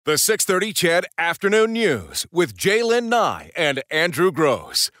The 6:30 CHED Afternoon News with Jaylen Nye and Andrew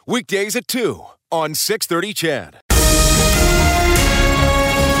Gross. Weekdays at 2 on 6:30 CHED.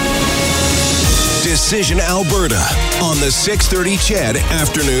 Decision Alberta on the 6:30 CHED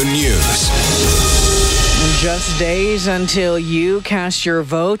Afternoon News. Just days until you cast your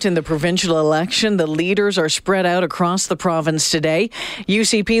vote in the provincial election. The leaders are spread out across the province today.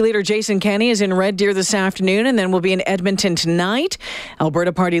 UCP leader Jason Kenney is in Red Deer this afternoon and then will be in Edmonton tonight.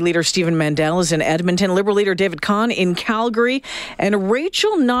 Alberta Party leader Stephen Mandel is in Edmonton. Liberal leader David Kahn in Calgary. And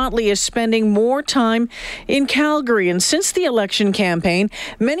Rachel Notley is spending more time in Calgary. And since the election campaign,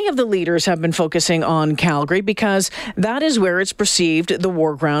 many of the leaders have been focusing on Calgary because that is where it's perceived the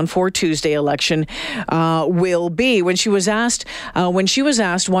war ground for Tuesday election will be. When she was asked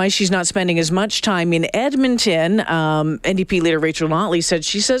why she's not spending as much time in Edmonton, NDP leader Rachel Notley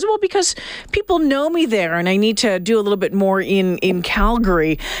says, well, because people know me there and I need to do a little bit more in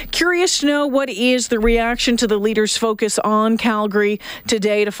Calgary. Curious to know what is the reaction to the leaders' focus on Calgary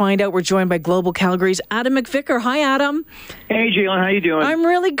today. To find out, we're joined by Global Calgary's Adam McVicker. Hi, Adam. Hey, Jaylen. How you doing? I'm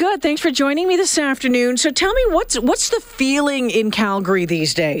really good. Thanks for joining me this afternoon. So tell me, what's the feeling in Calgary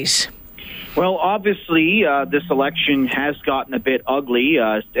these days? Well, obviously, this election has gotten a bit ugly,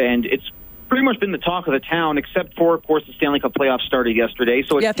 and it's pretty much been the talk of the town, except for, of course, the Stanley Cup playoffs started yesterday.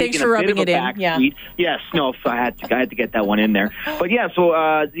 So it's thanks taken for a bit rubbing of a it in. backseat. Yes, no, I had to get that one in there. But yeah, so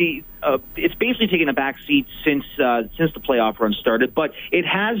it's basically taken a backseat since the playoff run started. But it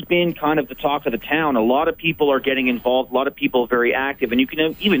has been kind of the talk of the town. A lot of people are getting involved. A lot of people are very active, and you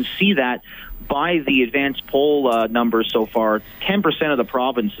can even see that by the advanced poll numbers so far. 10% of the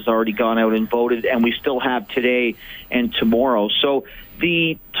province has already gone out and voted, and we still have today and tomorrow. So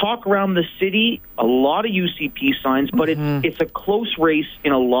the talk around the city, a lot of UCP signs, but it's a close race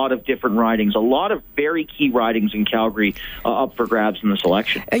in a lot of different ridings. A lot of very key ridings in Calgary up for grabs in this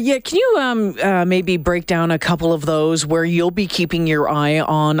election. Can you maybe break down a couple of those where you'll be keeping your eye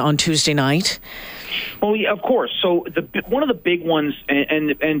on Tuesday night? Well, yeah, of course. So one of the big ones,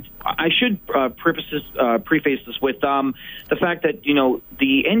 and I should preface this with the fact that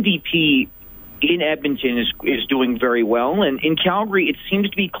the NDP in Edmonton is doing very well, and in Calgary it seems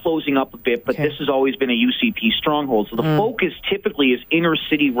to be closing up a bit, but this has always been a UCP stronghold. So the focus typically is inner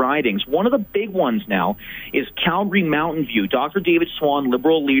city ridings. One of the big ones now is Calgary Mountain View. Dr. David Swan,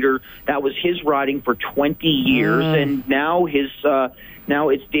 Liberal leader, that was his riding for 20 years, and now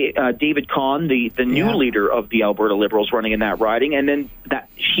it's David Kahn, the new leader of the Alberta Liberals, running in that riding. And then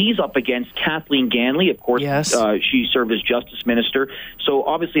she's up against Kathleen Ganley. Of course, she served as Justice Minister. So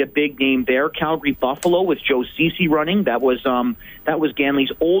obviously a big name there. Calgary Buffalo with Joe Ceci running. That was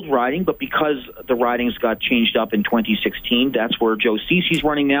Ganley's old riding, but because the ridings got changed up in 2016, that's where Joe Ceci's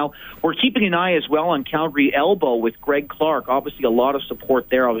running now. We're keeping an eye as well on Calgary Elbow with Greg Clark. Obviously a lot of support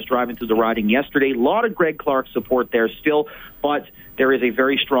there. I was driving through the riding yesterday. A lot of Greg Clark support there still, but there is a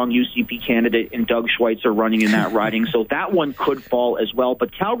very strong UCP candidate in Doug Schweitzer running in that riding, so that one could fall as well.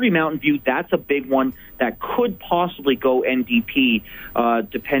 But Calgary Mountain View, that's a big one that could possibly go NDP,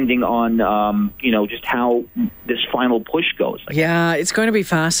 depending on just how this final push goes. Yeah, it's going to be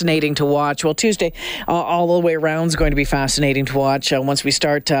fascinating to watch. Well, Tuesday, all the way around is going to be fascinating to watch once we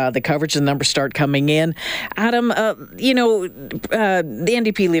start the coverage and the numbers start coming in. Adam, the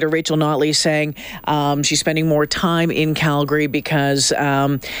NDP leader Rachel Notley is saying she's spending more time in Calgary because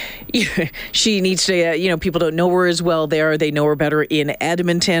she needs to, people don't know her as well there. They know her better in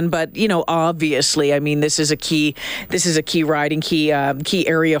Edmonton. But, obviously, I mean, this is a key riding, key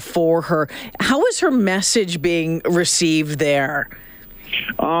area for her. How is her message being received there?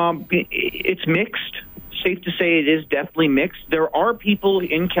 It's mixed. Safe to say it is definitely mixed. There are people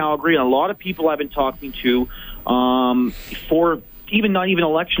in Calgary, and a lot of people I've been talking to for not even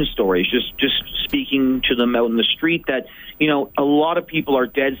election stories, just speaking to them out in the street, that a lot of people are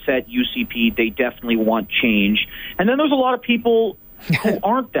dead set UCP. They definitely want change. And then there's a lot of people who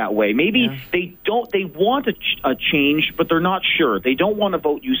aren't that way. Maybe they want a change, but they're not sure. They don't want to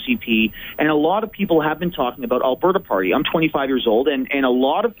vote UCP. And a lot of people have been talking about Alberta Party. I'm 25 years old, and a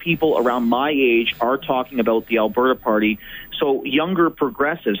lot of people around my age are talking about the Alberta Party. So younger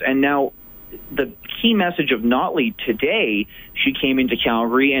progressives. And now the key message of Notley today, she came into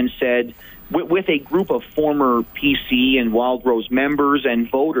Calgary and said, with a group of former PC and Wildrose members and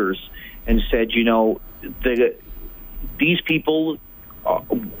voters, and said, these people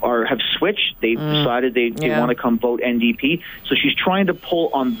have switched. They've decided they want to come vote NDP. So she's trying to pull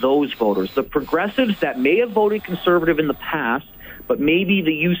on those voters, the progressives that may have voted Conservative in the past, but maybe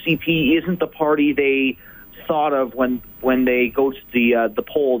the UCP isn't the party they thought of when they go to the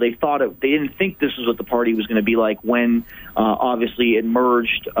poll. They didn't think this was what the party was going to be like when obviously it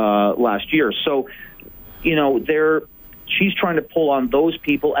merged last year. So, she's trying to pull on those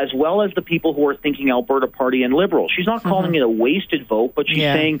people as well as the people who are thinking Alberta Party and Liberal. She's not calling it a wasted vote, but she's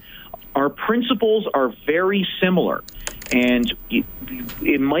saying our principles are very similar, and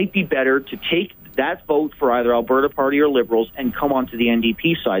it might be better to take that vote for either Alberta Party or Liberals and come onto the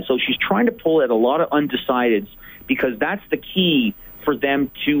NDP side. So she's trying to pull at a lot of undecideds because that's the key for them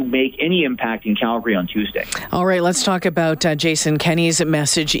to make any impact in Calgary on Tuesday. All right, let's talk about Jason Kenney's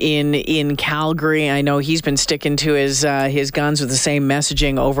message in Calgary. I know he's been sticking to his guns with the same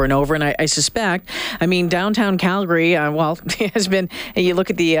messaging over and over, and I suspect, downtown Calgary, it has been, you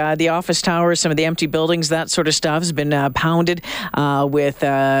look at the office towers, some of the empty buildings, that sort of stuff has been pounded with,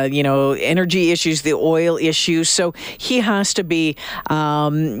 energy issues, the oil issues. So he has to be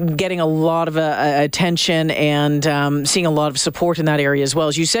getting a lot of attention and seeing a lot of support in that area as well.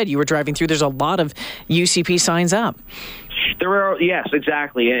 As you said, you were driving through, there's a lot of UCP signs up. There are, yes,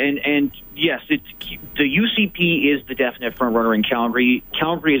 exactly. And yes, the UCP is the definite front runner in Calgary.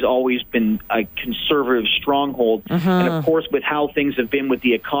 Calgary has always been a conservative stronghold. And of course, with how things have been with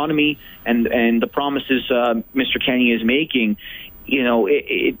the economy and the promises Mr. Kenney is making,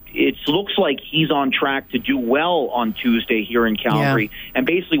 it looks like he's on track to do well on Tuesday here in Calgary. Yeah. And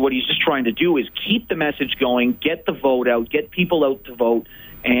basically what he's just trying to do is keep the message going, get the vote out, get people out to vote,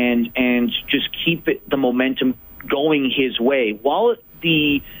 and just keep the momentum going his way. While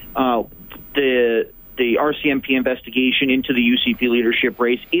the RCMP investigation into the UCP leadership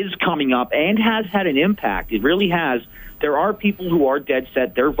race is coming up and has had an impact, it really has. There are people who are dead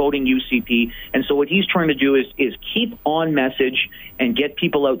set. They're voting UCP. And so what he's trying to do is keep on message and get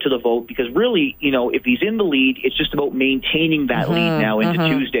people out to the vote, because really, if he's in the lead, it's just about maintaining that lead now into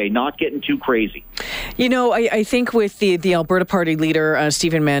Tuesday, not getting too crazy. I think with the Alberta Party leader,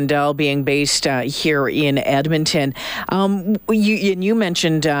 Stephen Mandel, being based here in Edmonton, you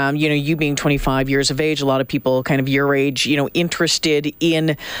mentioned, you being 25 years of age, a lot of people kind of your age, interested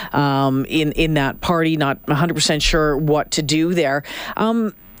in that party, not 100% sure what to do there.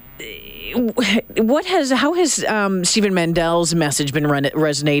 How has Stephen Mandel's message been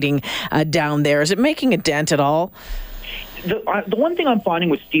resonating down there? Is it making a dent at all? The one thing I'm finding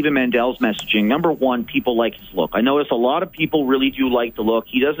with Stephen Mandel's messaging, number one, people like his look. I notice a lot of people really do like the look.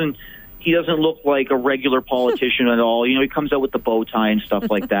 He doesn't look like a regular politician at all. He comes out with the bow tie and stuff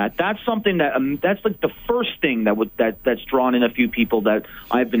like that. That's something that that's like the first thing that's drawn in a few people that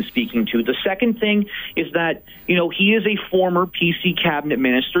I've been speaking to. The second thing is that he is a former PC cabinet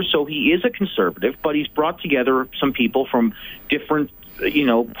minister, so he is a conservative, but he's brought together some people from different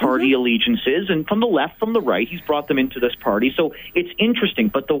party allegiances, and from the left, from the right, he's brought them into this party. So it's interesting.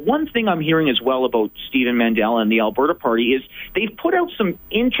 But the one thing I'm hearing as well about Stephen Mandel and the Alberta Party is they've put out some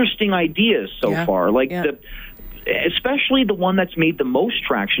interesting ideas so far. Especially the one that's made the most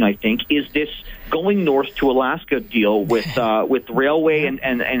traction, I think, is this going north to Alaska deal with railway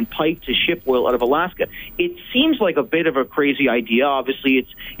and pipe to ship oil out of Alaska. It seems like a bit of a crazy idea. Obviously,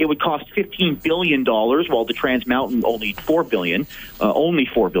 it would cost $15 billion, while the Trans Mountain only $4 billion,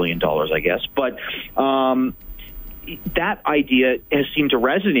 I guess. But that idea has seemed to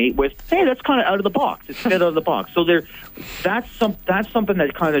resonate with, hey, that's kind of out of the box. It's a bit out of the box. So that's something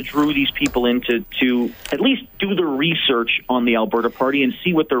that kind of drew these people into to at least do the research on the Alberta Party and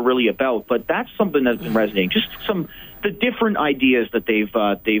see what they're really about. But that's something that's been resonating. Just the different ideas that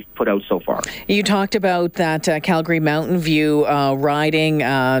they've put out so far. You talked about that Calgary Mountain View riding,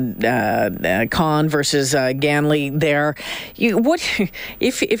 Khan versus Ganley there. What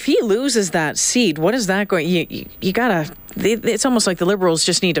if he loses that seat? What is that going? You gotta. It's almost like the Liberals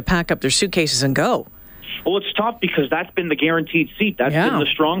just need to pack up their suitcases and go. Well, it's tough because that's been the guaranteed seat. That's been the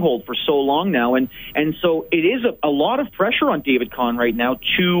stronghold for so long now, and so it is a lot of pressure on David Khan right now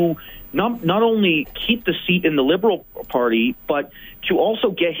to not only keep the seat in the Liberal Party, but to also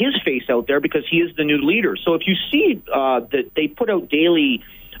get his face out there because he is the new leader. So if you see that they put out daily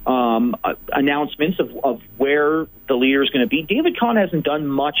announcements of where the leader is going to be, David Khan hasn't done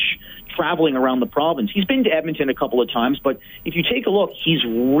much traveling around the province. He's been to Edmonton a couple of times, but if you take a look, he's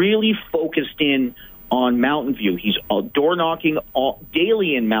really focused in on Mountain View. He's door knocking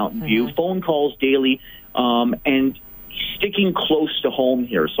daily in Mountain View, phone calls daily, and sticking close to home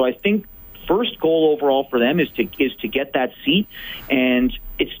here. So I think first goal overall for them is to get that seat, and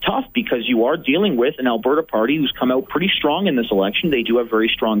it's tough because you are dealing with an Alberta party who's come out pretty strong in this election. They do have very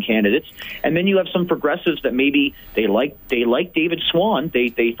strong candidates, and then you have some progressives that maybe they like David Swan.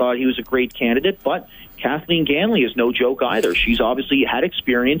 They thought he was a great candidate, but Kathleen Ganley is no joke either. She's obviously had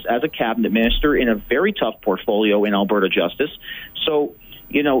experience as a cabinet minister in a very tough portfolio in Alberta Justice. So,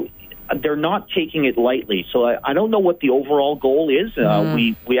 they're not taking it lightly. So I don't know what the overall goal is.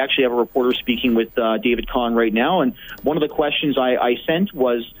 We actually have a reporter speaking with David Kahn right now, and one of the questions I sent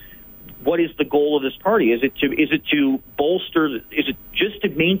was, what is the goal of this party? Is it to bolster? Is it just to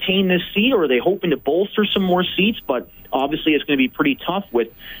maintain this seat, or are they hoping to bolster some more seats? But obviously, it's going to be pretty tough with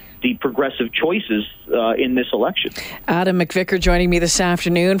the progressive choices in this election. Adam McVicker joining me this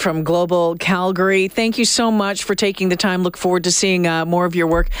afternoon from Global Calgary. Thank you so much for taking the time. Look forward to seeing more of your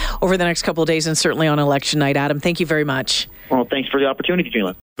work over the next couple of days and certainly on election night. Adam, thank you very much. Well, thanks for the opportunity,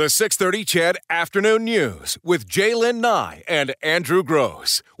 Jalen. The 6:30 CHED Afternoon News with Jalen Nye and Andrew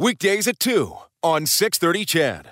Gross. Weekdays at 2 on 6:30 CHED.